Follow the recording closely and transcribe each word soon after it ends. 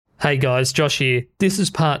Hey guys, Josh here. This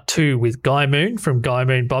is part 2 with Guy Moon from Guy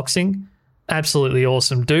Moon Boxing. Absolutely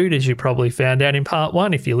awesome dude, as you probably found out in part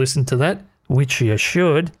 1 if you listened to that, which you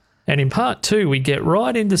should. And in part 2, we get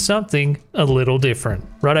right into something a little different.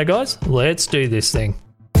 Righto guys, let's do this thing.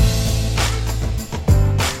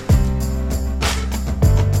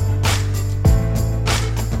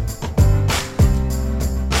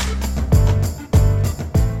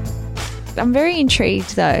 I'm very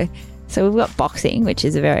intrigued though. So we've got boxing, which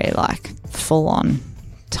is a very full-on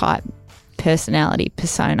type personality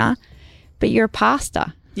persona, but you're a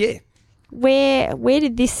pastor. Yeah. Where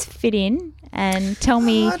did this fit in? And tell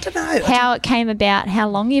me how it came about, how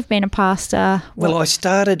long you've been a pastor. Well,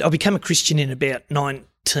 I became a Christian in about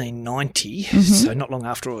 1990, so not long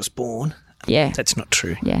after I was born. Yeah. That's not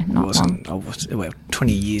true. Yeah, not long. I was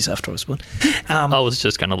 20 years after I was born. I was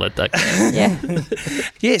just going to let that go. Yeah.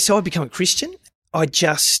 Yeah, so I became a Christian. I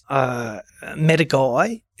just met a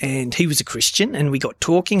guy and he was a Christian and we got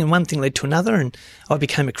talking and one thing led to another and I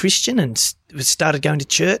became a Christian and started going to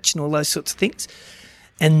church and all those sorts of things.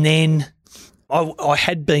 And then I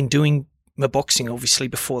had been doing my boxing obviously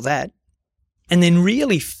before that. And then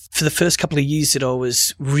really for the first couple of years that I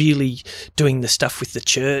was really doing the stuff with the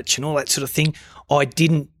church and all that sort of thing, I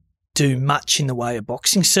didn't do much in the way of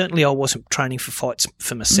boxing. Certainly I wasn't training for fights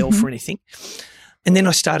for myself or anything. And then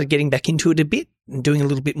I started getting back into it a bit and doing a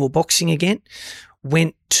little bit more boxing again.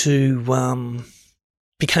 Went to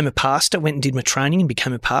became a pastor, went and did my training and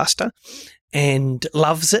became a pastor and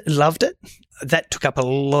loved it. That took up a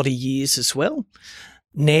lot of years as well.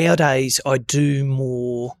 Nowadays I do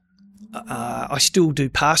more I still do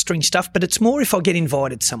pastoring stuff, but it's more if I get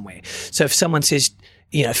invited somewhere. So if someone says,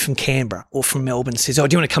 from Canberra or from Melbourne says, oh,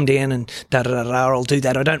 do you want to come down and da-da-da-da, I'll do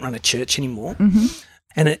that. I don't run a church anymore.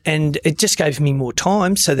 And it just gave me more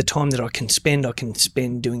time. So the time that I can spend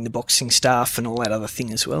doing the boxing stuff and all that other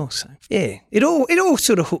thing as well. So yeah, it all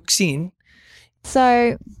sort of hooks in.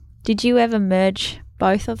 So did you ever merge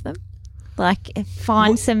both of them?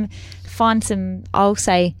 Find some, I'll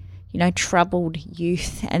say, troubled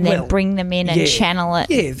youth and then bring them in and channel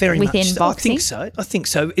it very within much. boxing? I think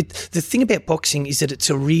so. The thing about boxing is that it's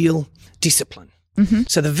a real discipline.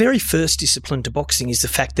 So the very first discipline to boxing is the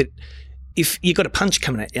fact that if you got a punch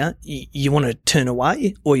coming at you, you want to turn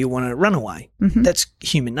away or you want to run away. That's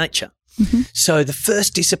human nature. So the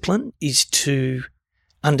first discipline is to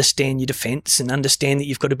understand your defence and understand that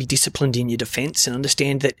you've got to be disciplined in your defence and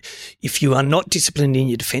understand that if you are not disciplined in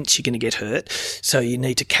your defence, you're going to get hurt. So you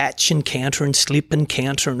need to catch and counter and slip and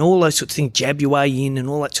counter and all those sorts of things, jab your way in and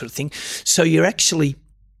all that sort of thing. So you're actually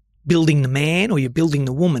building the man or you're building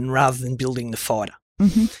the woman rather than building the fighter.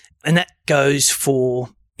 And that goes for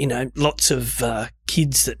lots of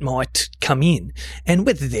kids that might come in, and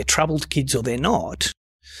whether they're troubled kids or they're not,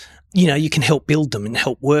 you can help build them and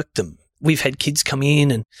help work them. We've had kids come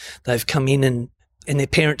in and they've come in and their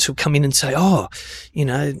parents will come in and say, oh,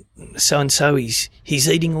 so-and-so, he's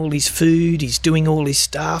eating all his food, he's doing all his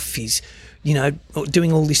stuff, he's,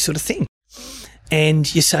 doing all this sort of thing.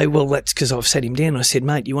 And you say, well, that's because I've sat him down. I said,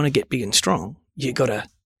 mate, you want to get big and strong, you got to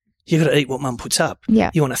eat what mum puts up.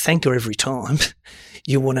 Yeah. You want to thank her every time.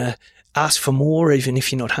 You want to ask for more even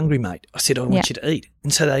if you're not hungry, mate. I said, I want you to eat.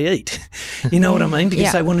 And so they eat. You know what I mean?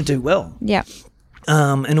 Because they want to do well. Yeah.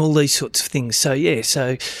 And all these sorts of things. So,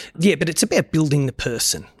 but it's about building the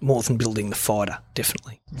person more than building the fighter,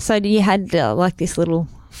 definitely. So you had this little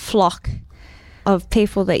flock of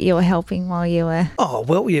people that you were helping while you were... Oh,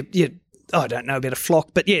 well, I don't know about a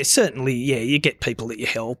flock, but certainly, you get people that you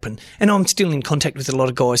help. And I'm still in contact with a lot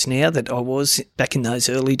of guys now that I was back in those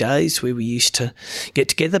early days where we used to get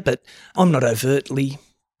together, but I'm not overtly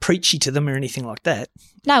preachy to them or anything like that.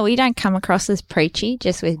 No, you don't come across as preachy,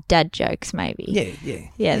 just with dad jokes maybe.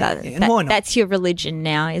 Yeah. And why not? That's your religion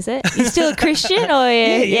now, is it? You still a Christian or?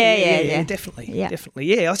 Yeah, definitely. Yeah. Definitely.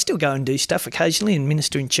 Yeah, I still go and do stuff occasionally and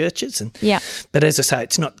minister in churches. But as I say,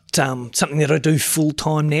 it's not something that I do full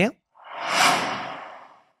time now.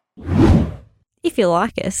 If you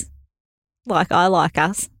like us, like I like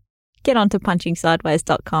us, get onto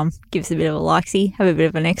punchingsideways.com, give us a bit of a likesy, have a bit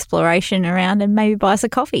of an exploration around and maybe buy us a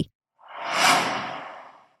coffee.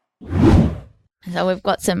 So we've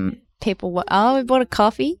got some people, we bought a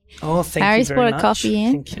coffee. Oh, thank Harry's you very brought a coffee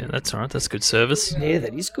in. Yeah, that's all right. That's good service. Yeah,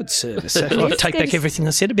 that is good service. I take back everything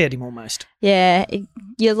I said about him almost. Yeah,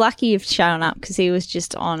 you're lucky you've shown up because he was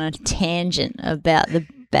just on a tangent about the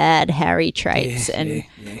bad Harry traits,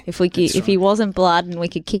 if he wasn't blood and we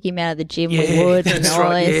could kick him out of the gym, we would. That's and all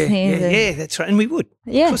right. those things. Yeah, that's right, and we would.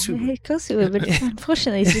 Yeah, of course we would. But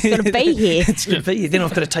unfortunately, he's just got to be here. It's got to be here. Then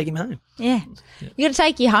I've got to take him home. Yeah, you got to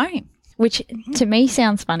take you home, which to me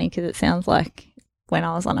sounds funny because it sounds like when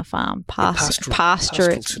I was on a farm. Pastoral. Pastoral.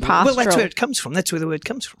 Well, that's where it comes from. That's where the word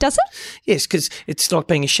comes from. Does it? Yes, because it's like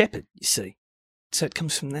being a shepherd, you see. So it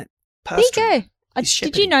comes from that. There you go.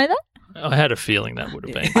 Did you know that? I had a feeling that would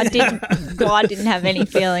have been. I didn't. Well, I didn't have any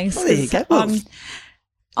feelings. Well, there you go. Well,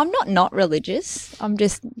 I'm not religious. I'm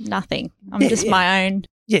just nothing. I'm just my own.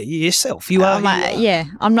 Yeah, you yourself. You are. Yeah,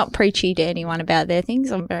 I'm not preachy to anyone about their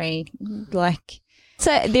things. I'm very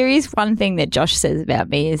So there is one thing that Josh says about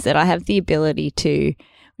me is that I have the ability to,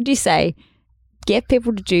 what do you say, get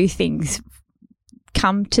people to do things,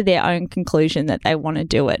 come to their own conclusion that they want to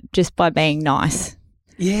do it just by being nice.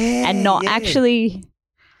 Yeah. And not actually,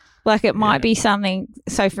 like it might be something,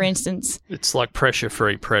 so for instance. It's like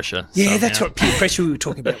pressure-free pressure. Yeah, somehow. that's what peer pressure we were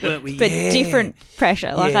talking about, weren't we? But different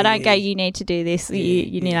pressure. Like I don't go, you need to do this,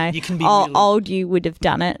 you know, you can be old you would have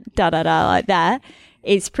done it, da-da-da, like that.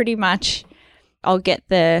 It's pretty much, I'll get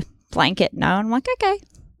the blanket no, and I'm like, okay,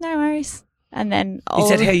 no worries. And then Is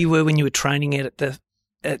that how you were when you were training out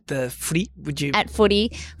at the footy? Would you? At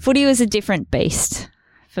footy was a different beast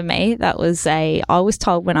for me. That was I was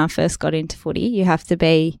told when I first got into footy, you have to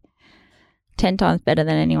be 10 times better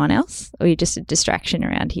than anyone else or you're just a distraction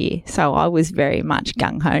around here. So I was very much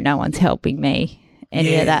gung-ho, no one's helping me,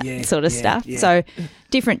 any of that sort of stuff. Yeah. So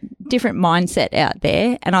different mindset out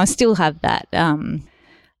there, and I still have that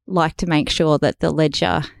like to make sure that the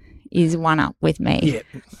ledger is one up with me. Yep.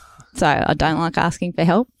 So I don't like asking for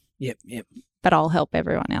help. Yep. But I'll help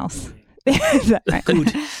everyone else.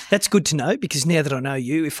 Good. That's good to know because now that I know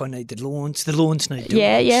you, if I need the lawns need doing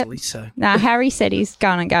actually. So. No, Harry said he's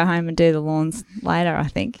going to go home and do the lawns later, I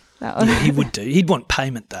think. He would do. He'd want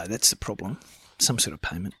payment though. That's the problem. Some sort of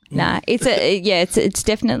payment. No, it's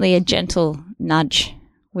definitely a gentle nudge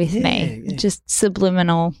with me. Yeah. Just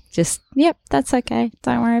subliminal. Just, yep, that's okay.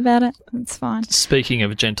 Don't worry about it. It's fine. Speaking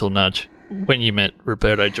of a gentle nudge, when you met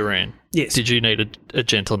Roberto Duran, yes, did you need a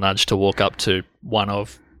gentle nudge to walk up to one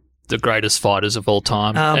of the greatest fighters of all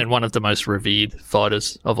time and one of the most revered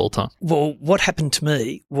fighters of all time? Well, what happened to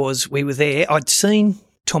me was we were there. I'd seen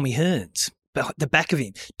Tommy Hearns, but the back of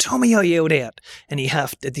him. Tommy, I yelled out, and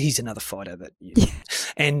he's another fighter that,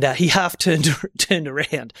 and he half turned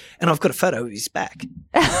around, and I've got a photo of his back,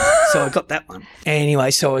 so I got that one.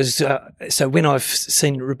 Anyway, so I was so when I've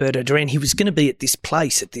seen Roberto Duran, he was going to be at this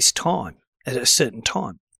place at this time, at a certain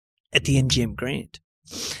time, at the MGM Grand,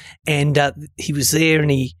 and he was there,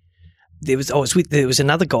 and there was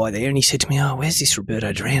another guy there, and he said to me, "Oh, where's this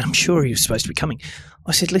Roberto Duran? I'm sure he was supposed to be coming."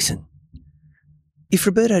 I said, "Listen, if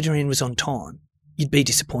Roberto Duran was on time, you'd be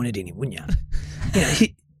disappointed in him, wouldn't you? You know,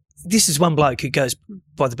 this is one bloke who goes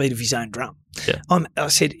by the beat of his own drum." Yeah. I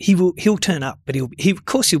said he'll turn up, but of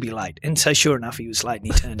course he'll be late. And so sure enough, he was late,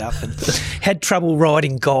 and he turned up and had trouble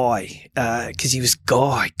writing Guy because he was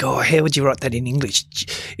Guy. How would you write that in English?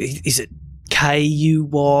 Is it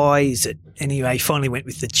K-U-Y? Is it anyway? He finally went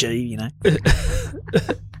with the G. You know.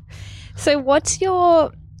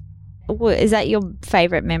 So is that your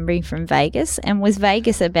favourite memory from Vegas? And was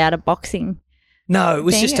Vegas about a boxing? No, it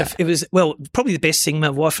was probably the best thing. My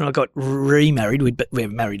wife and I got remarried. We were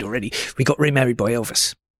married already. We got remarried by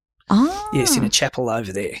Elvis. Oh. Yes, in a chapel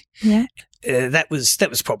over there. Yeah. That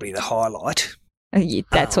was probably the highlight.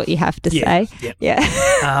 That's what you have to say.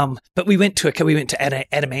 Yeah. But we went to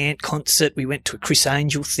Adam Ant concert. We went to a Chris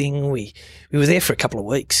Angel thing. We were there for a couple of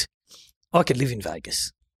weeks. I could live in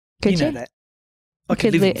Vegas. Could you know that? I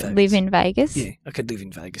could live in Vegas? Yeah, I could live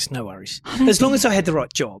in Vegas. No worries. As long as I had the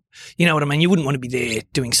right job. You know what I mean? You wouldn't want to be there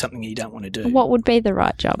doing something you don't want to do. What would be the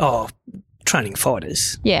right job? Oh, training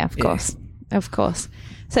fighters. Yeah, of course. Of course.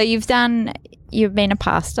 So you've been a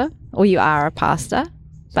pastor, or you are a pastor,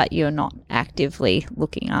 but you're not actively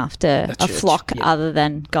looking after a flock other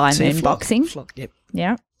than Guy Moon Boxing. Flock, yep.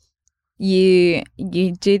 Yeah. You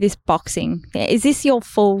do this boxing. Is this your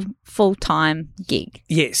full-time gig?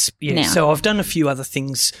 Yes. Yeah. Now? So I've done a few other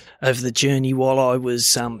things over the journey while I was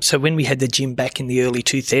so when we had the gym back in the early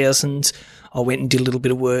 2000s, I went and did a little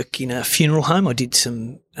bit of work in a funeral home. I did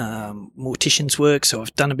some mortician's work, so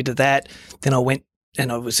I've done a bit of that. Then I went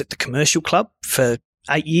and I was at the commercial club for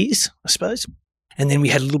 8 years, I suppose. And then we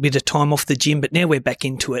had a little bit of time off the gym, but now we're back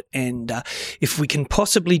into it. And if we can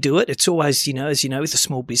possibly do it, it's always, as you know, with a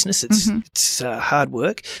small business, it's hard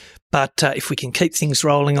work. But if we can keep things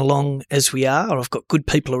rolling along as we are, or I've got good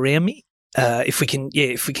people around me, if we can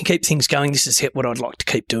keep things going, this is what I'd like to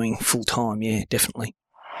keep doing full time. Yeah, definitely.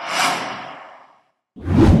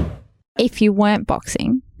 If you weren't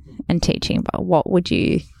boxing and teaching, but what would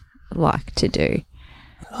you like to do?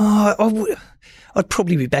 I'd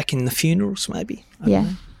probably be back in the funerals, maybe. Yeah.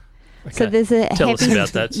 Okay. So there's Tell us about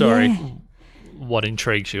that. Sorry. Yeah. what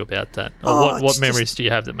intrigues you about that? Or Oh, what memories do you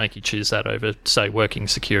have that make you choose that over, say, working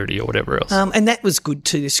security or whatever else? And that was good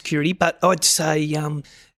to the security, but I'd say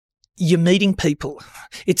you're meeting people.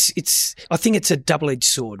 I think it's a double-edged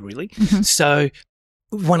sword, really. Mm-hmm. So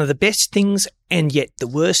one of the best things and yet the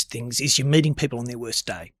worst things is you're meeting people on their worst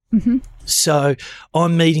day. Mm-hmm. So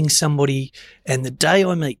I'm meeting somebody, and the day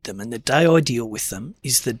I meet them and the day I deal with them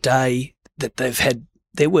is the day that they've had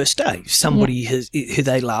their worst day. Somebody who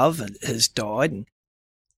they love has died, and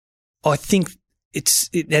I think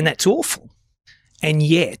and that's awful. And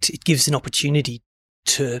yet it gives an opportunity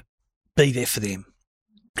to be there for them.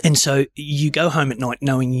 And so you go home at night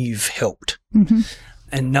knowing you've helped, Mm-hmm.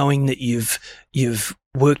 and knowing that you've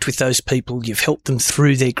worked with those people, you've helped them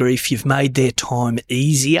through their grief, you've made their time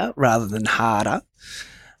easier rather than harder.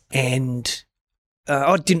 And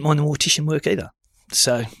I didn't mind the mortician work either.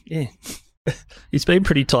 So, yeah. He's been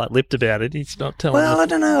pretty tight-lipped about it. He's not telling us. Well, I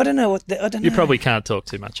don't know. I don't know. You probably can't talk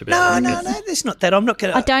too much about it. No, there's not that. I'm not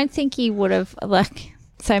going to. I don't think he would have, like,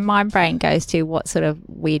 so my brain goes to what sort of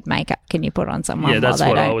weird makeup can you put on someone? Yeah, that's while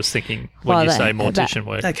what they I don't- was thinking while when you they- say mortician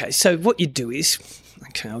work. Okay, so what you do is,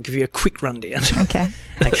 I'll give you a quick rundown. Okay.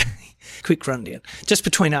 Okay, quick rundown. Just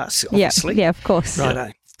between us, Yeah, obviously. yeah, of course.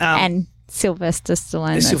 Righto. And Sylvester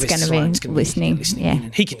Stallone that's Sylvester going Stallone's to gonna be listening. in,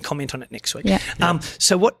 and he can comment on it next week. Yeah.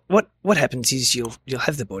 So what happens is you'll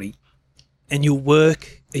have the body, and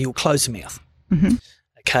you'll close the mouth. Mm-hmm.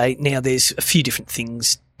 Okay. Now there's a few different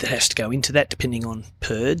things that has to go into that depending on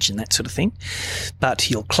purge and that sort of thing. But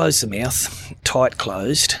you'll close the mouth, tight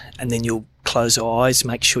closed, and then you'll close eyes.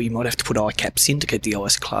 Make sure you might have to put eye caps in to keep the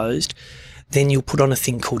eyes closed. Then you'll put on a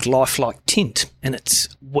thing called lifelike tint, and it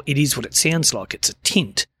is what it sounds like. It's a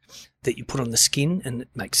tint that you put on the skin, and it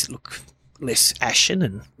makes it look less ashen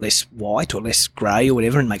and less white or less grey or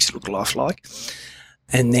whatever, and makes it look lifelike.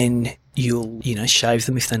 And then you'll, shave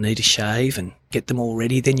them if they need a shave and get them all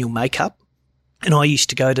ready. Then you'll make up. And I used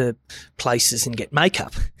to go to places and get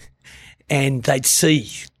makeup, and they'd see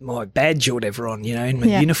my badge or whatever on, in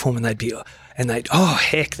my uniform, and they'd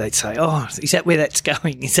say, oh, is that where that's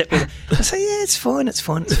going? Is that where? I say, yeah, it's fine.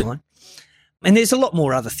 And there's a lot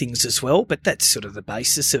more other things as well, but that's sort of the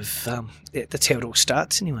basis of, that's how it all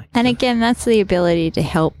starts anyway. And again, that's the ability to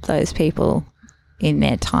help those people in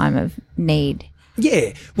their time of need.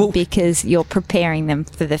 Yeah. Well, because you're preparing them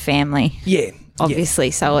for the family. Yeah. Obviously,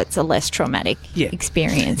 so it's a less traumatic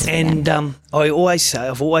experience. And I've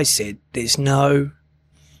always said there's no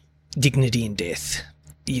dignity in death.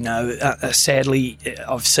 Sadly,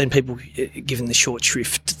 I've seen people given the short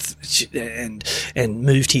shrift and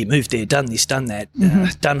moved here, moved there, done this, done that,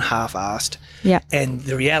 done half-assed. Yeah. And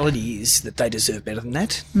the reality is that they deserve better than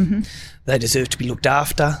that. Mm-hmm. They deserve to be looked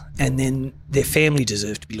after, and then their family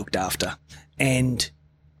deserve to be looked after. And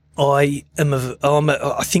I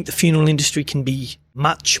think the funeral industry can be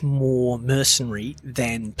much more mercenary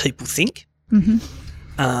than people think. Mm-hmm.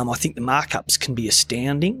 I think the markups can be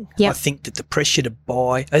astounding. Yep. I think that the pressure to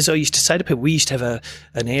buy, as I used to say to people, we used to have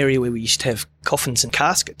an area where we used to have coffins and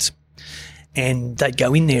caskets, and they'd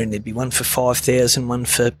go in there and there'd be one for 5,000, one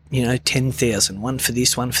for 10,000, one for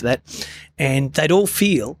this, one for that, and they'd all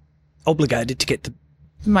feel obligated to get the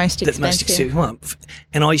most expensive one.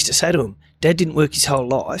 And I used to say to them, Dad didn't work his whole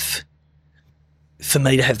life for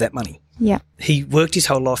me to have that money. Yeah. He worked his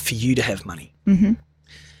whole life for you to have money. Mm-hmm.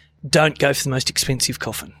 Don't go for the most expensive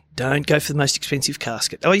coffin. Don't go for the most expensive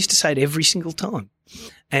casket. I used to say it every single time.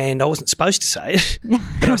 And I wasn't supposed to say it,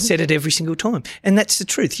 but I said it every single time. And that's the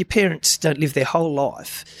truth. Your parents don't live their whole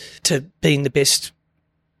life to be in the best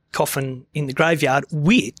coffin in the graveyard,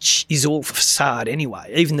 which is all facade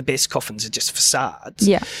anyway. Even the best coffins are just facades.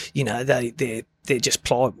 Yeah. They're just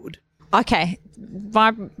plywood. Okay.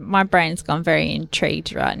 My brain's gone very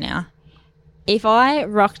intrigued right now. If I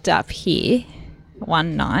rocked up here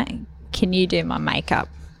one night, can you do my makeup?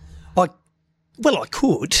 I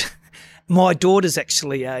could. My daughter's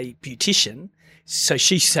actually a beautician, so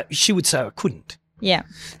she would say I couldn't. Yeah.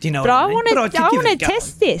 Do you know But what I I mean? want to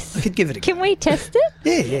test this. I could give it a go. Can we test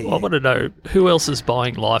it? Yeah. Well, I want to know who else is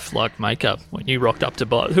buying lifelike makeup when you rocked up to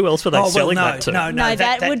buy it. Who else were they selling that to? No,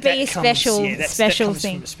 that would be a special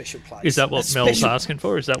thing. From a special place. Is that what Mel's asking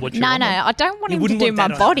for? Is that what you No, want? I don't want him to wouldn't do want my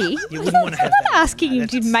that on- body. You wouldn't want to have I'm that. not asking No, him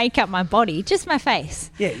to that's- make up my body, just my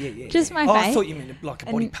face. Yeah. Just my I face. thought you meant like a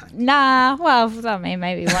body paint. Nah, well, I mean,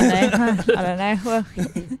 maybe one day. I don't know. Well,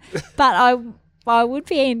 but I would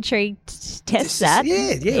be intrigued to test that.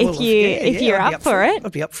 Yeah. If you're I'd be up for it.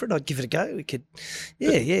 I'd be up for it. I'd give it a go. We could.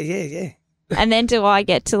 Yeah. And then do I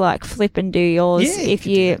get to like flip and do yours Yeah, if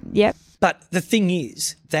you you? Yep. But the thing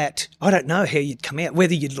is that I don't know how you'd come out,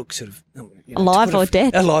 whether you'd look sort of alive or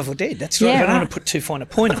dead. Alive or dead. That's right. Yeah, I don't right. want to put too fine a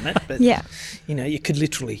point on it, but you could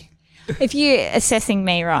literally. If you're assessing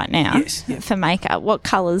me right now Yes, yeah. for makeup, what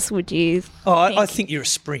colours would you I think you're a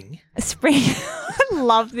spring. A spring. I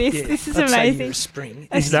love this. Yeah, This is I'd say amazing. you're a spring.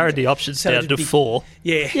 He's narrowed the options So down it'd to be- 4.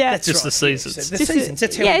 Yeah, Yeah. that's Just right. the seasons. Yeah, so the seasons.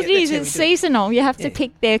 That's how yeah, we it get, is. that's It's how we do it. seasonal. You have to Yeah.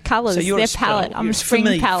 pick their colours, So you're their a spring. palette. I'm a You're- spring for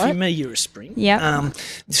me, palette. For me, you're a spring. Yep.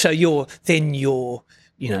 So your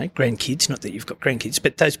grandkids, not that you've got grandkids,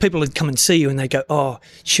 but those people who come and see you and they go, oh,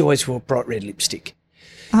 she always wore bright red lipstick.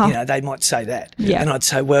 Oh. They might say that. Yeah. And I'd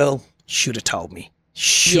say, well, should have told me.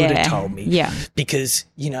 Should have told me. Yeah. Because,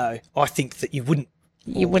 I think that you wouldn't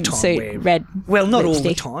You all the wouldn't time suit wear- red. Well, not all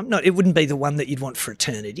lipstick. the time. No, it wouldn't be the one that you'd want for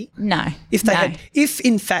eternity. No. If they no. if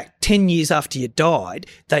in fact 10 years after you died,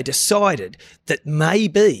 they decided that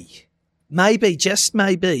maybe, just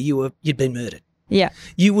maybe you'd been murdered. Yeah.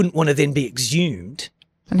 You wouldn't want to then be exhumed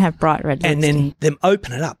And have bright red and lipstick. then them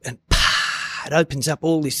open it up and it opens up,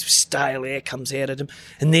 all this stale air comes out of them,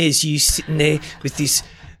 and there's you sitting there with this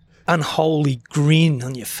unholy grin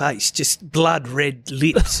on your face, just blood red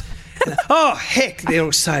lips. And, oh, heck, they're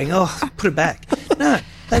all saying, oh, put it back. No,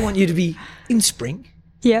 they want you to be in spring.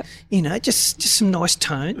 Yep. Just some nice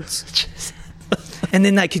tones. And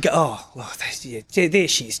then they could go, oh, there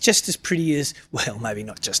she is, just as pretty as, well, maybe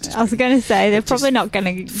not just as I was pretty. going to say, they're probably not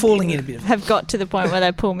going to Falling in a bit of have got to the point where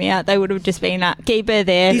they pull me out. They would have just been, keep her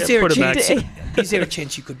there. Is there, put it back. is there a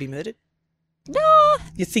chance you could be murdered? No.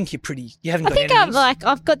 You think you're pretty, you haven't I got think enemies?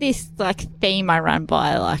 I've got this theme I run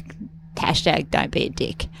by, hashtag don't be a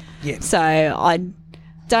dick. Yeah. So I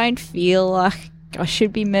don't feel like I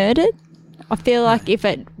should be murdered. I feel like if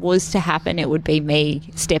it was to happen, it would be me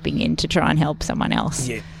stepping in to try and help someone else.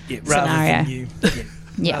 Yeah, rather Scenario. than you.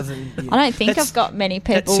 Yeah. Rather than you. I don't think That's- I've got many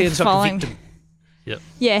That people sounds like a following. victim. Yep.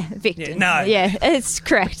 Yeah, victim. Yeah, no. Yeah, it's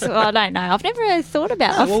correct. Well, I don't know. I've never really thought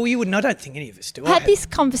about it. No, well, you wouldn't. I don't think any of us do. I had this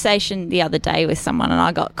conversation the other day with someone and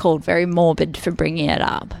I got called very morbid for bringing it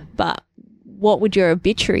up. But what would your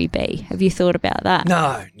obituary be? Have you thought about that? No,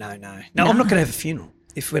 I'm not going to have a funeral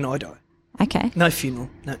when I die. Okay. No funeral,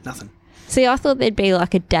 no nothing. See, I thought there'd be a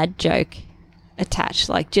dad joke attached,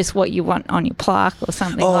 just what you want on your plaque or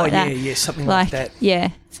something like that. Yeah, something like that.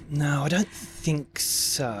 Yeah. No, I don't think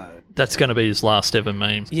so. That's going to be his last ever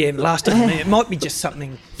meme. Yeah, last time it might be just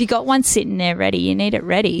something. If you got one sitting there ready, you need it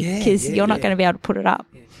ready Yeah, because yeah, you're not yeah. going to be able to put it up.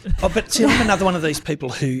 Oh, but see, I'm another one of these people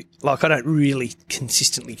who, I don't really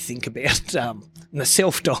consistently think about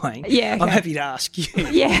myself dying. Yeah, I'm okay. happy to ask you.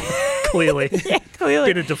 Yeah. Clearly. Yeah, clearly.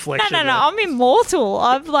 Bit of deflection. No. there. I'm immortal.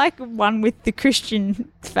 I'm one with the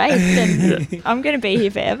Christian faith and I'm going to be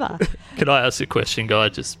here forever. Could I ask a question, Guy,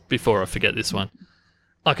 just before I forget this one?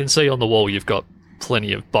 I can see on the wall you've got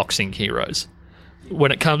plenty of boxing heroes.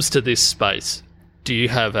 When it comes to this space, do you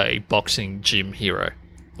have a boxing gym hero?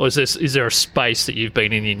 Or is there a space that you've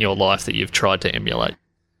been in your life that you've tried to emulate?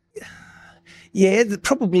 Yeah,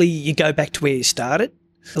 probably you go back to where you started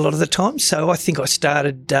a lot of the time. So I think I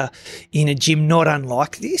started in a gym not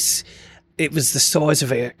unlike this. It was the size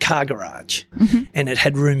of a car garage and it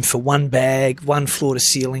had room for one bag, one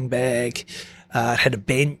floor-to-ceiling bag. It had a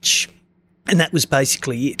bench and that was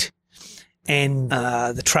basically it. And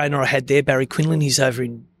the trainer I had there, Barry Quinlan, he's over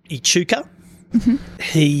in Echuca.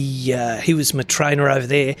 He was my trainer over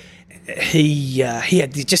there. He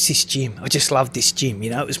had just this gym. I just loved this gym.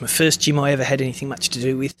 It was my first gym I ever had anything much to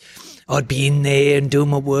do with. I'd be in there and doing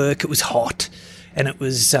my work. It was hot, and it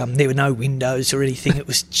was there were no windows or anything. It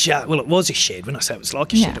was it was a shed. When I say it was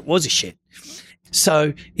like a shed, it was a shed.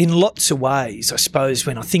 So in lots of ways, I suppose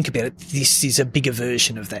when I think about it, this is a bigger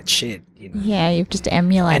version of that shed. Yeah, you've just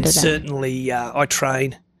emulated And it. certainly I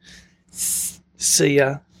train.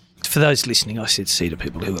 For those listening, I said see to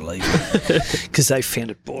people who are leaving because they found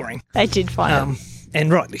it boring. They did find it.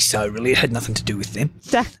 And rightly so, really. It had nothing to do with them.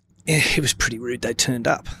 They It was pretty rude. They turned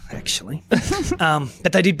up, actually.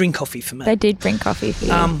 But they did bring coffee for me. did bring coffee for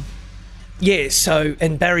you. Yeah, so,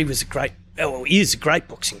 and Barry was he is a great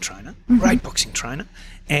boxing trainer, great boxing trainer.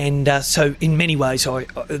 And so in many ways,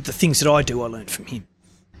 the things that I do, I learned from him.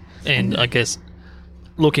 And I guess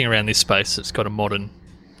looking around this space, it's got a modern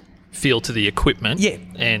feel to the equipment. Yeah.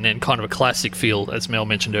 And kind of a classic feel, as Mel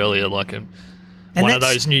mentioned earlier, like one of that's-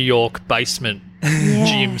 those New York basement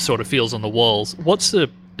gym sort of feels on the walls. What's an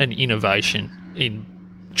innovation in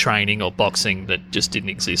training or boxing that just didn't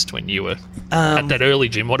exist when you were at that early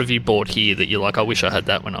gym? What have you bought here that you're like, I wish I had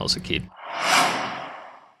that when I was a kid?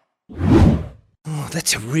 Oh,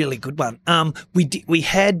 that's a really good one. We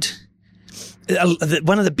had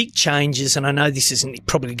one of the big changes, and I know this isn't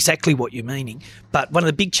probably exactly what you're meaning, but one of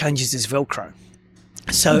the big changes is Velcro.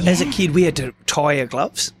 So as a kid, we had to tie our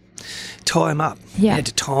gloves, tie them up. Yeah. You had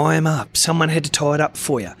to tie them up. Someone had to tie it up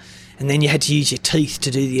for you. And then you had to use your teeth to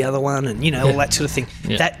do the other one and, all that sort of thing.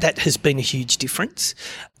 Yeah. That has been a huge difference.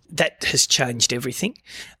 That has changed everything.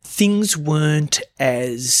 Things weren't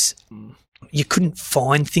as you couldn't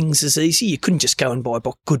find things as easy. You couldn't just go and buy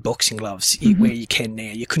good boxing gloves where you can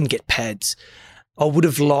now. You couldn't get pads. I would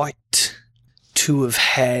have liked to have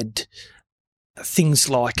had things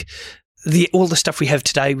like all the stuff we have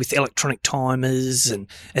today with electronic timers and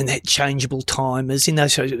that changeable timers. In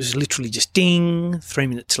those, so it was literally just ding, 3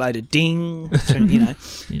 minutes later, ding,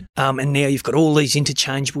 and now you've got all these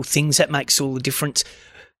interchangeable things. That makes all the difference.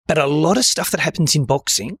 But a lot of stuff that happens in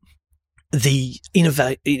boxing, the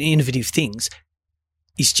innovative things,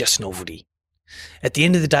 is just novelty. At the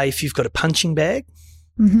end of the day, if you've got a punching bag,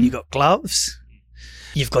 you've got gloves,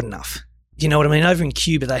 you've got enough. You know what I mean? Over in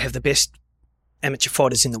Cuba, they have the best amateur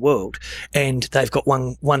fighters in the world, and they've got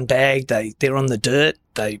one bag. They're on the dirt.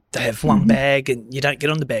 They have one bag, and you don't get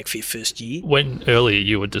on the bag for your first year. When earlier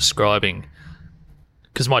you were describing,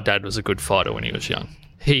 because my dad was a good fighter when he was young,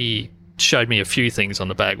 he showed me a few things on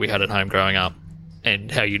the bag we had at home growing up,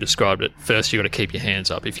 and how you described it. First, you got to keep your hands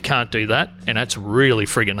up. If you can't do that, and that's really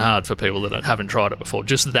friggin' hard for people that haven't tried it before.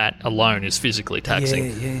 Just that alone is physically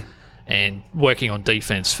taxing. Yeah. And working on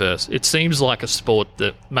defense first. It seems like a sport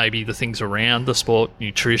that maybe the things around the sport,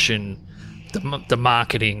 nutrition, the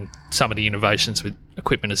marketing, some of the innovations with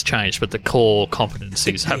equipment has changed, but the core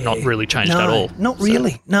competencies have not really changed at all. Not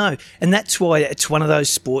really, no. And that's why it's one of those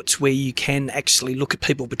sports where you can actually look at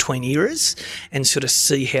people between eras and sort of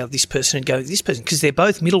see how this person would go with this person, because they're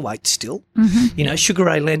both middleweight still. Sugar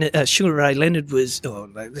Ray Leonard was,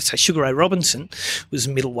 let's say Sugar Ray Robinson was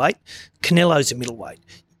middleweight. Canelo's a middleweight.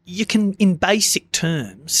 You can, in basic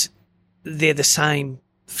terms, they're the same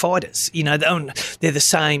fighters. They're the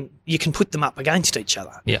same. You can put them up against each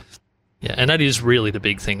other. Yeah, and that is really the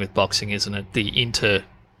big thing with boxing, isn't it? The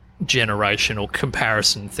intergenerational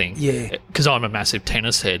comparison thing. Yeah. Because I'm a massive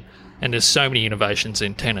tennis head, and there's so many innovations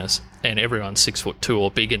in tennis, and everyone's 6'2" or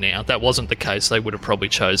bigger now. That wasn't the case. They would have probably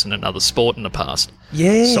chosen another sport in the past.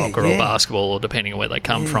 Soccer or basketball, or depending on where they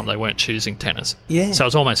come from, they weren't choosing tennis. So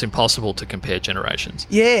it's almost impossible to compare generations.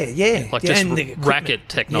 Racket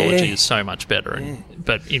technology is so much better.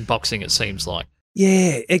 But in boxing, it seems like.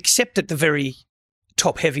 Yeah, except at the very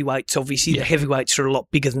top heavyweights, obviously. The heavyweights are a lot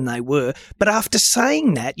bigger than they were. But after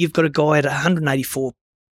saying that, you've got a guy at 184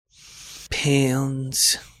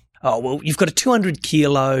 pounds. Oh, well, you've got a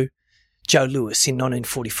 200-kilo Joe Louis in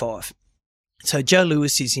 1945. So Joe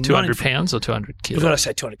Louis is in 200 pounds or 200 kilos? What did I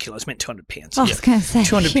say? 200 kilos. I meant 200 pounds. I was going to say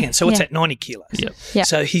 200 pounds. So what's that? 90 kilos. Yeah.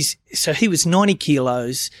 So he was 90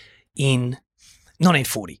 kilos in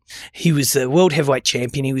 1940. He was the world heavyweight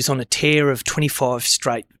champion. He was on a tear of 25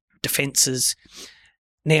 straight defences.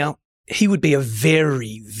 Now, he would be a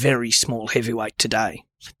very, very small heavyweight today,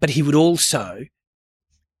 but he would also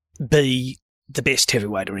be the best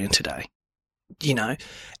heavyweight around today,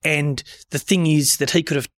 and the thing is that he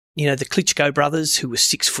could have, the Klitschko brothers, who were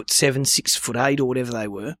 6'7", 6'8", or whatever they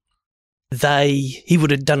were, he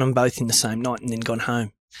would have done them both in the same night and then gone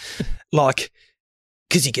home,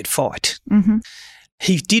 because he could fight.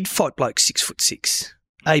 He did fight blokes 6'6".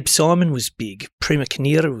 Abe Simon was big. Prima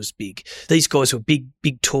Carnera was big. These guys were big,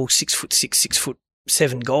 tall, 6'6",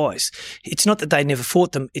 6'7" guys. It's not that they never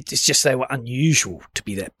fought them. It's just they were unusual to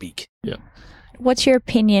be that big. Yeah. What's your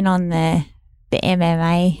opinion on the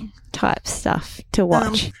MMA type stuff to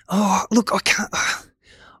watch? Look,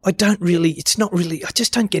 I don't really. It's not really. I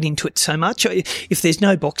just don't get into it so much. If there's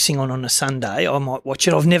no boxing on a Sunday, I might watch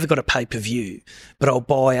it. I've never got a pay-per-view, but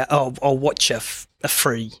I'll watch a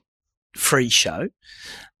free show.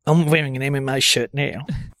 I'm wearing an MMA shirt now.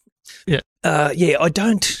 I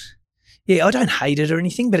don't hate it or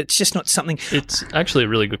anything, but it's just not something. It's actually a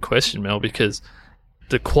really good question, Mel, because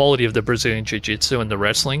the quality of the Brazilian Jiu-Jitsu and the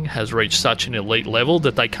wrestling has reached such an elite level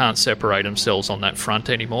that they can't separate themselves on that front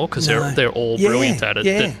anymore, because they're all brilliant at it.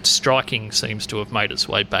 That striking seems to have made its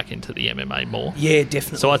way back into the MMA more. Yeah,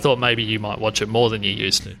 definitely. So I thought maybe you might watch it more than you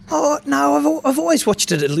used to. Oh no, I've always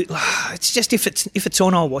watched it a little. It's just if it's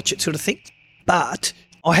on, I'll watch it, sort of thing. But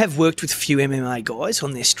I have worked with a few MMA guys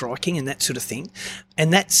on their striking and that sort of thing,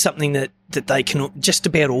 and that's something that they can, just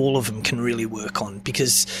about all of them can really work on,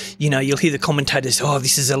 because, you'll hear the commentators,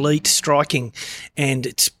 this is elite striking, and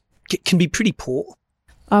it can be pretty poor.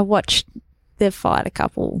 I watched the fight a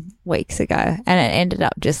couple weeks ago, and it ended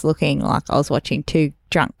up just looking like I was watching two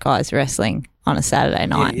drunk guys wrestling on a Saturday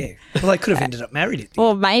night. Yeah. Well, they could have ended up married.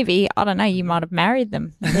 Or maybe, I don't know, you might have married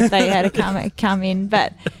them if they had to come in,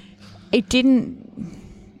 but it didn't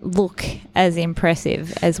look as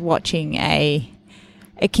impressive as watching a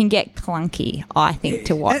it can get clunky, I think,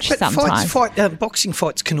 to watch but sometimes. Boxing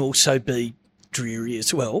fights can also be dreary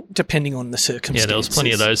as well, depending on the circumstances. Yeah, there was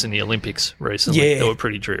plenty of those in the Olympics recently. They were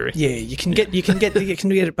pretty dreary. Yeah, you can get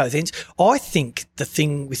it at both ends. I think the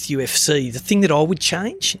thing with UFC, the thing that I would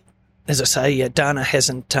change, as I say, Dana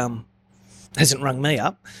hasn't rung me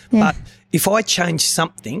up, but if I change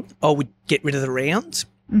something, I would get rid of the rounds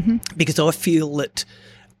because I feel that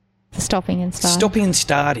stopping and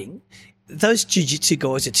starting, those jiu-jitsu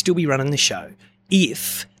guys would still be running the show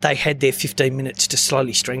if they had their 15 minutes to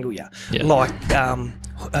slowly strangle you, like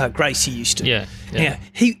Gracie used to. Yeah. Now,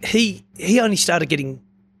 he only started getting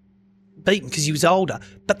beaten because he was older,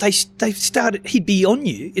 but he'd be on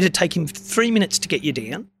you. It'd take him 3 minutes to get you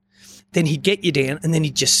down. Then he'd get you down, and then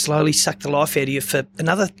he'd just slowly suck the life out of you for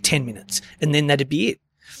another 10 minutes, and then that'd be it.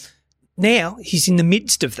 Now he's in the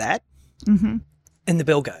midst of that, and the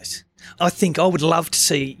bell goes. I think I would love to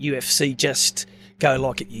see UFC just go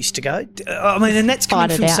like it used to go. I mean, and that's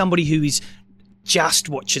coming from somebody who just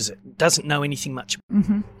watches it, doesn't know anything much.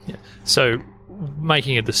 Yeah. So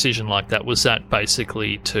making a decision like that, was that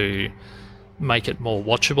basically to make it more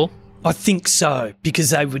watchable? I think so, because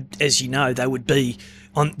they would, as you know, they would be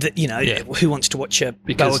on the, who wants to watch a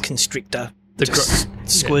boa constrictor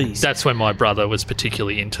squeeze? That's when my brother was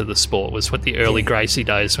particularly into the sport, was with the early Gracie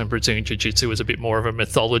days when Brazilian Jiu-Jitsu was a bit more of a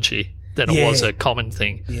mythology than it was a common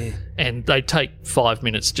thing. Yeah. And they'd take 5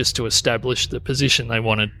 minutes just to establish the position they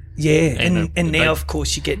wanted. Yeah, and now, of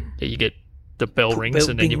course, you get the bell rings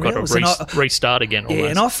and then you've got to restart again. Almost. Yeah,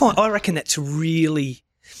 and I reckon that's really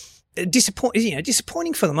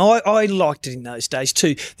disappointing for them. I liked it in those days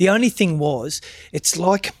too. The only thing was, it's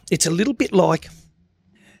a little bit like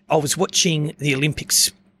I was watching the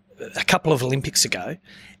Olympics a couple of Olympics ago,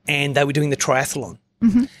 and they were doing the triathlon.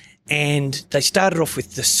 And they started off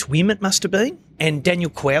with the swim, it must have been, and Daniel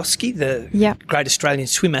Kowalski, the great Australian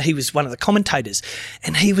swimmer, he was one of the commentators,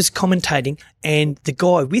 and he was commentating, and the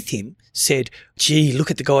guy with him said, "Gee, look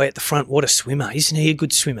at the guy at the front, what a swimmer, isn't he a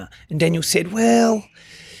good swimmer?" And Daniel said, "Well,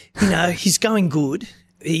 he's going good.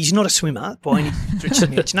 He's not a swimmer by any stretch of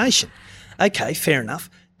the imagination." Okay, fair enough.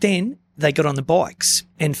 Then they got on the bikes,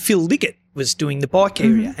 and Phil Liggett was doing the bike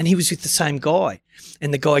area, and he was with the same guy,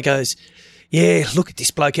 and the guy goes, "Yeah, look at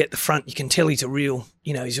this bloke at the front. You can tell he's a real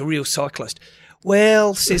cyclist."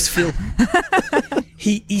 "Well," says Phil,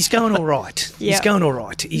 he's going all right. He's going all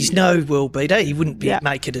right. He's no world beater. He wouldn't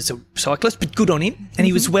make it as a cyclist, but good on him. And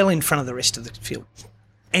he was well in front of the rest of the field.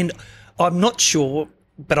 And I'm not sure,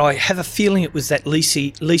 but I have a feeling it was that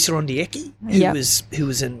Lisa Ondieki, who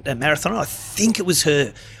was a marathoner. I think it was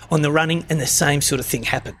her on the running, and the same sort of thing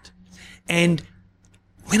happened. And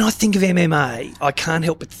when I think of MMA, I can't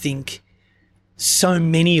help but think so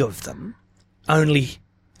many of them only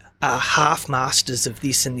are half masters of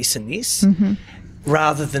this and this and this,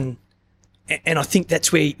 rather than, and I think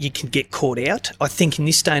that's where you can get caught out. I think in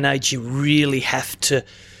this day and age, you really have to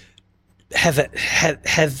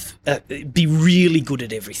be really good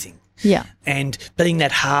at everything. Yeah, and being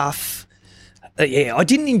that half. I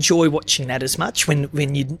didn't enjoy watching that as much when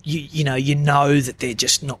you know that they're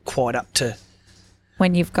just not quite up to.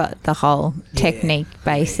 When you've got the whole technique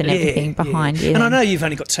base and everything behind you. And I know you've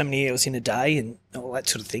only got so many hours in a day and all that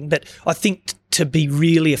sort of thing, but I think to be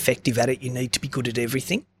really effective at it, you need to be good at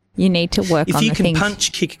everything. You need to work on the things. If you can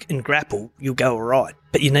punch, kick and grapple, you'll go all right,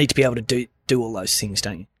 but you need to be able to do all those things,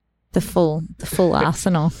 don't you? The full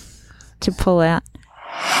arsenal to pull out.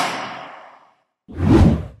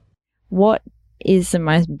 What is the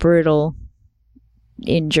most brutal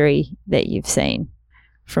injury that you've seen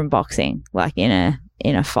from boxing, like in a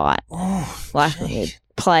fight?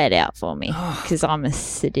 Play it out for me, because I'm a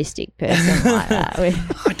sadistic person like that.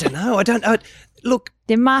 I don't know. Look,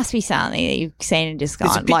 there must be something that you've seen and just gone.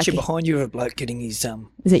 There's a picture behind you of a bloke getting his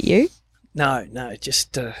Is it you? No,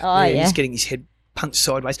 just he's getting his head punched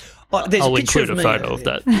sideways. I'll include a photo of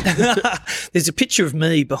that. There's a picture of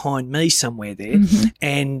me behind me somewhere there,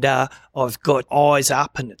 and I've got eyes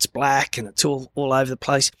up and it's black and it's all over the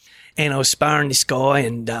place. And I was sparring this guy,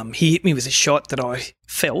 and he hit me with a shot that I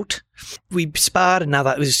felt. We sparred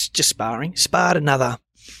another. It was just sparring. Sparred another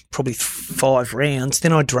probably 5 rounds.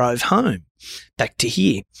 Then I drove home back to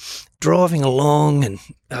here. Driving along, and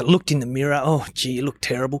I looked in the mirror. Oh, gee, you look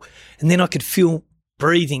terrible. And then I could feel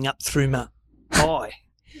breathing up through my eye.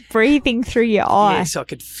 Breathing through your eye? Yes, I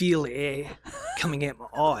could feel the air coming out my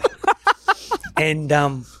eye.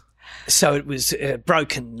 And so it was a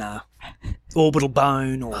broken orbital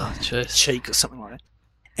bone or cheek or something like that.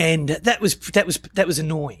 And that was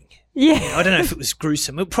annoying. Yeah. I don't know if it was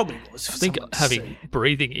gruesome. It probably was. I think having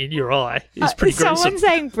breathing in your eye is pretty gruesome. Someone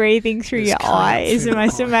saying breathing through your eye is the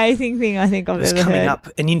most amazing thing I think I've ever heard. It was coming up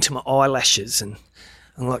and into my eyelashes and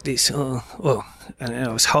like this. And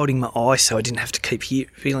I was holding my eye so I didn't have to keep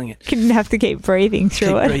feeling it. Didn't have to keep breathing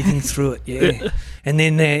through it. Breathing through it, yeah. And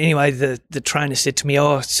then anyway, the trainer said to me,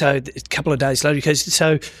 so a couple of days later, he goes,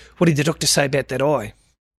 so what did the doctor say about that eye?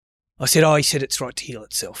 I said, he said it's right to heal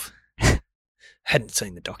itself. Hadn't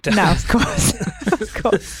seen the doctor. No, of course. Of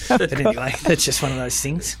course. But anyway, that's just one of those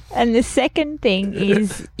things. And the second thing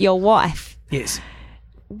is your wife. Yes.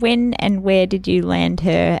 When and where did you land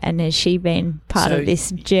her, and has she been part of this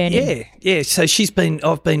journey? Yeah. So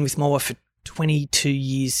I've been with my wife for 22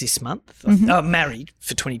 years this month. I'm married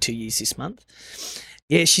for 22 years this month.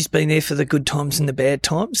 Yeah, she's been there for the good times and the bad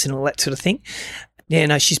times and all that sort of thing. Yeah,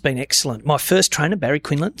 no, she's been excellent. My first trainer, Barry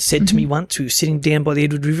Quinlan, said to me once, we were sitting down by the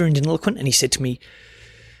Edward River in Deniliquin, and he said to me,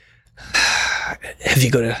 have you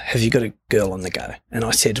got a girl on the go? And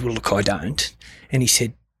I said, well, look, I don't. And he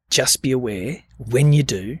said, just be aware, when you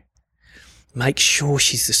do, make sure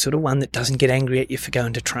she's the sort of one that doesn't get angry at you for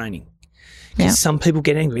going to training. Because some people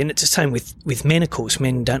get angry, and it's the same with men, of course.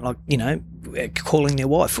 Men don't like, calling their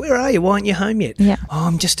wife, where are you? Why aren't you home yet? Yeah. Oh,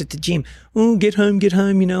 I'm just at the gym. Oh, get home,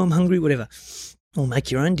 I'm hungry, whatever. Or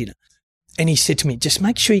make your own dinner. And he said to me, just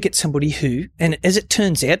make sure you get somebody who, and as it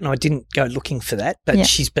turns out, and I didn't go looking for that, but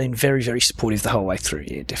she's been very, very supportive the whole way through.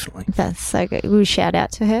 Yeah, definitely. That's so good. We'll shout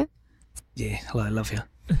out to her. Yeah, hello, love you.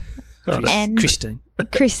 And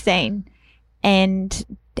Christine. And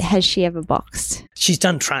has she ever boxed? She's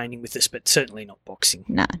done training with us, but certainly not boxing.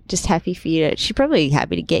 No, just happy for you. She's probably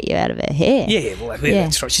happy to get you out of her hair. Yeah, well,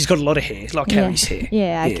 that's right. She's got a lot of hair, like Harry's hair.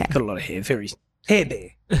 Yeah, okay. Yeah, got a lot of hair. Very hair bear.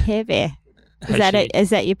 Hair bear.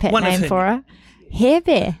 Is that your pet name for her? Hair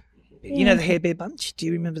bear. You know the Hair Bear Bunch? Do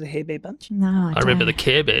you remember the Hair Bear Bunch? No, I remember the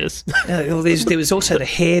Care Bears. Well, there was also the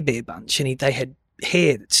Hair Bear Bunch, and they had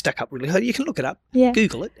hair that stuck up really high. You can look it up. Yeah.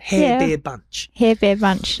 Google it. Hair Bear Bunch. Hair Bear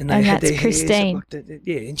Bunch. And that's Christine.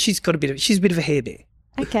 And she's got she's a bit of a hair bear.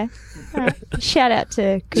 Okay. All right. Shout out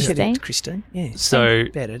to Christine. Shout out to Christine. Yeah. So,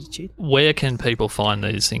 bad attitude. Where can people find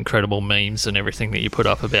these incredible memes and everything that you put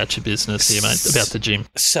up about your business here, mate, about the gym?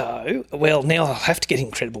 So, well, now I'll have to get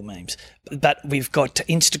incredible memes. But we've got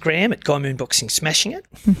Instagram at Guy Moon Boxing Smashing It,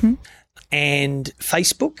 and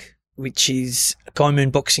Facebook, which is Guy Moon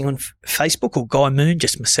Boxing on Facebook, or Guy Moon,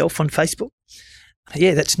 just myself on Facebook.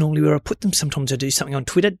 Yeah, that's normally where I put them. Sometimes I do something on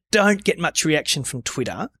Twitter. Don't get much reaction from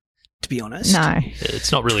Twitter, to be honest. No.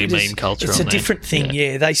 It's not really meme culture it's on a different thing,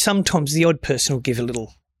 yeah. They sometimes, the odd person will give a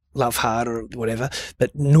little love heart or whatever,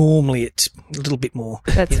 but normally it's a little bit more.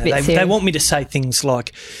 That's a bit serious. They want me to say things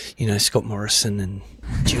like, Scott Morrison and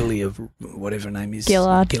Julia, whatever her name is.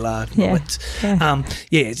 Gillard. Yeah.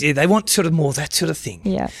 They want sort of more that sort of thing.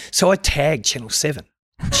 Yeah. So I tag Channel 7,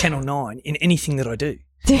 Channel 9 in anything that I do.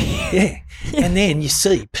 Yeah. And then you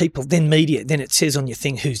see people, then media, then it says on your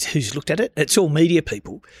thing who's looked at it. It's all media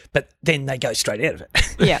people, but then they go straight out of it.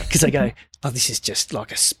 Yeah. Because they go, this is just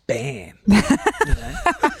like a spam,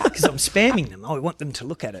 because I'm spamming them. I want them to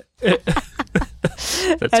look at it.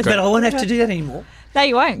 But I won't have to do that anymore. No,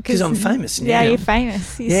 you won't. Because I'm famous now. Yeah, you're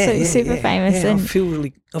famous. You're super famous. Yeah, and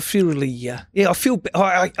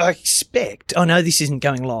I expect, I know this isn't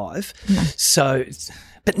going live, so...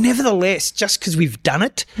 But nevertheless, just because we've done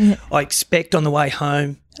it, I expect on the way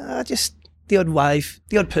home, just the odd wave,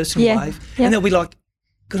 the odd person wave. Yeah. And they'll be like,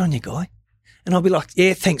 good on you, Guy. And I'll be like,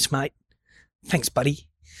 yeah, thanks, mate. Thanks, buddy.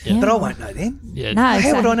 Yeah. But I won't know them. Yeah. No,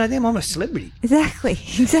 how would I know them? I'm a celebrity. Exactly.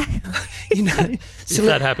 If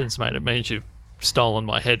that happens, mate, it means you've stolen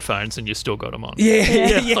my headphones and you still got them on.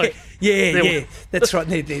 Yeah. That's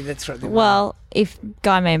right. That's right. Well, if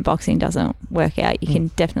Guy Moon Boxing doesn't work out, you can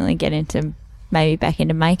definitely get into... maybe back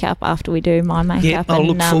into makeup after we do my makeup. Yeah, I'll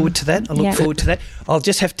look forward to that. I'll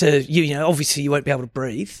just have to, obviously you won't be able to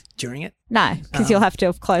breathe during it. No, because you'll have to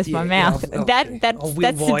have closed my mouth. That's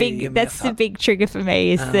the big trigger for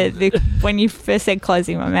me is when you first said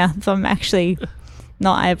closing my mouth, I'm actually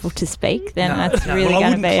not able to speak. Then that's really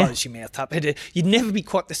going to be. I wouldn't close your mouth up. You'd never be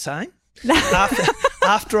quite the same.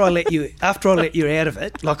 after I let you out of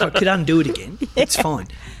it, like I could undo it again. It's fine,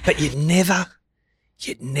 but you'd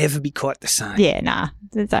never be quite the same. Yeah, nah,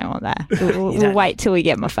 don't want that. We'll wait till we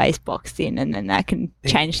get my face boxed in, and then that can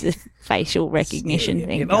change the facial recognition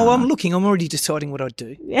thing. Oh, I'm already deciding what I'd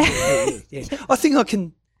do. Yeah. I think I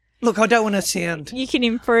can. Look, I don't want to sound... You can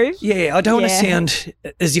improve? Yeah, I don't want to sound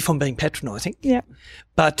as if I'm being patronising. Yeah.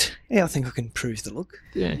 But, I think I can improve the look.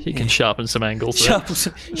 Yeah, you can sharpen some angles. Sharpen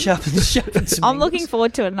some I'm looking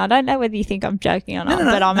forward to it, and I don't know whether you think I'm joking or not,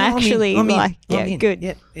 but I'm actually good.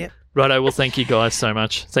 Yeah. Righto, well, thank you guys so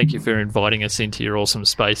much. Thank you for inviting us into your awesome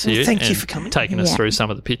space here. Thank you for coming. Taking us through some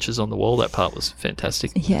of the pictures on the wall. That part was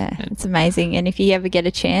fantastic. Yeah, it's amazing. And if you ever get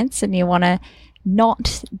a chance and you want to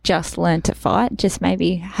not just learn to fight, just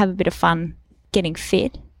maybe have a bit of fun getting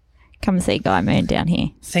fit, come and see Guy Moon down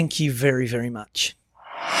here. Thank you very, very much.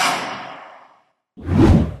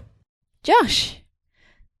 Josh,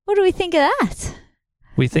 what do we think of that?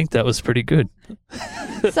 We think that was pretty good.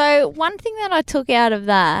 So one thing that I took out of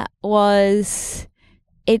that was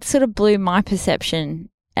it sort of blew my perception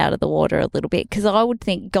out of the water a little bit, because I would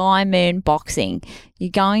think Guy Moon boxing,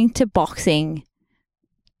 you're going to boxing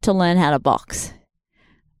to learn how to box.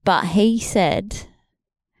 But he said,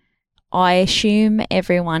 I assume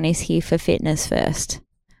everyone is here for fitness first,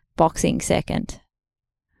 boxing second.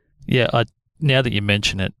 Yeah, now that you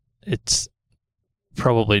mention it, it's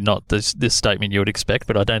probably not this statement you would expect,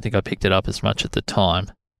 but I don't think I picked it up as much at the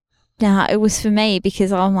time. No, it was for me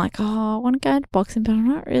because I'm like, I want to go into boxing, but I'm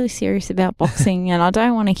not really serious about boxing and I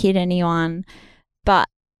don't want to hit anyone. But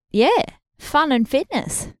yeah, fun and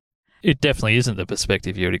fitness. It definitely isn't the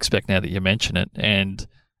perspective you would expect now that you mention it. And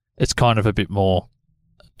it's kind of a bit more,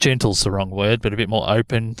 gentle's the wrong word, but a bit more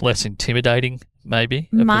open, less intimidating, maybe,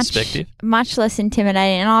 perspective. Much less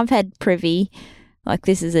intimidating. And I've had privy, like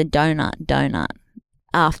this is a donut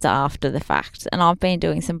after the fact. And I've been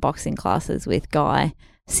doing some boxing classes with Guy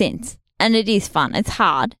since. And it is fun. It's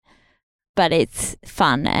hard, but it's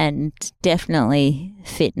fun and definitely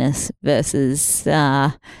fitness versus,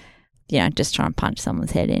 just trying to punch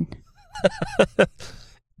someone's head in.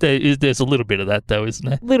 There's a little bit of that though, isn't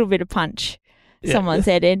there? A little bit of punch someone's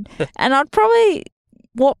head in. And I'd probably,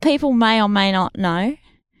 what people may or may not know,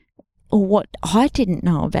 or what I didn't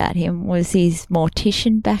know about him, was his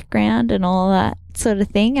mortician background and all that sort of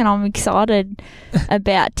thing. And I'm excited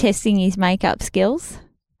about testing his makeup skills.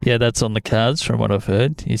 Yeah, that's on the cards from what I've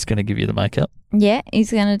heard. He's going to give you the makeup. Yeah,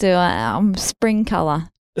 he's going to do a spring colour.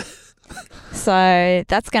 So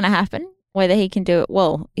that's going to happen. Whether he can do it,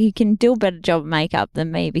 well, he can do a better job of makeup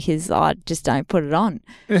than me because I just don't put it on.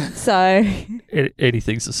 So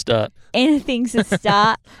anything's a start. Anything's a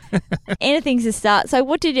start. Anything's a start. So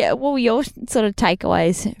what were your sort of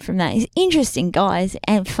takeaways from that? He's interesting, guys,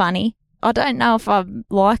 and funny. I don't know if I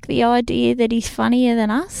like the idea that he's funnier than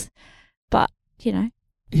us, but,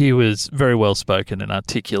 He was very well spoken and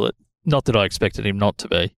articulate. Not that I expected him not to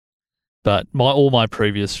be, but all my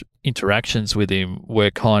previous interactions with him were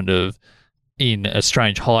kind of in a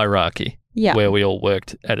strange hierarchy where we all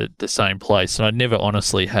worked at the same place. And I never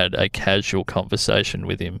honestly had a casual conversation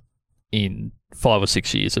with him in 5 or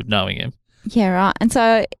 6 years of knowing him. Yeah, right. And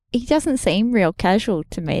so he doesn't seem real casual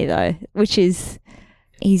to me though, which is,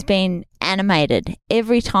 he's been animated.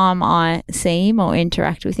 Every time I see him or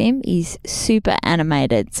interact with him, he's super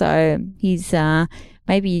animated. So he's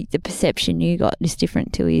maybe the perception you got is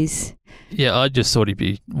different to his. Yeah, I just thought he'd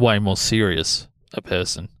be way more serious a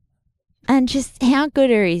person. And just how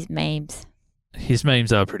good are his memes? His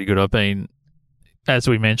memes are pretty good. As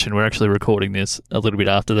we mentioned, we're actually recording this a little bit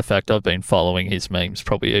after the fact. I've been following his memes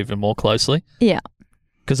probably even more closely. Yeah.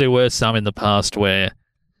 Because there were some in the past where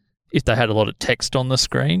if they had a lot of text on the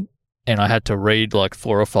screen and I had to read like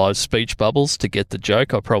 4 or 5 speech bubbles to get the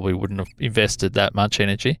joke, I probably wouldn't have invested that much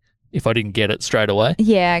energy if I didn't get it straight away.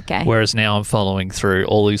 Yeah, okay. Whereas now I'm following through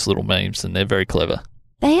all these little memes and they're very clever.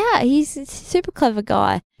 They are. He's a super clever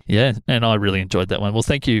guy. Yeah, and I really enjoyed that one. Well,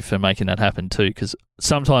 thank you for making that happen too, because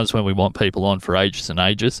sometimes when we want people on for ages and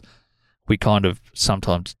ages, we kind of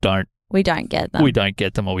sometimes don't. We don't get them. We don't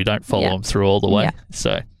get them or we don't follow them through all the way. Yeah.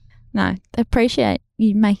 So, no, I appreciate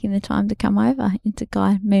you making the time to come over into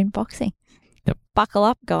Guy Moon Boxing. Yep. Buckle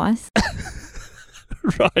up, guys.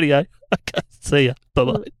 Rightio. Okay, see ya.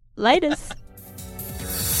 Bye-bye. Laters.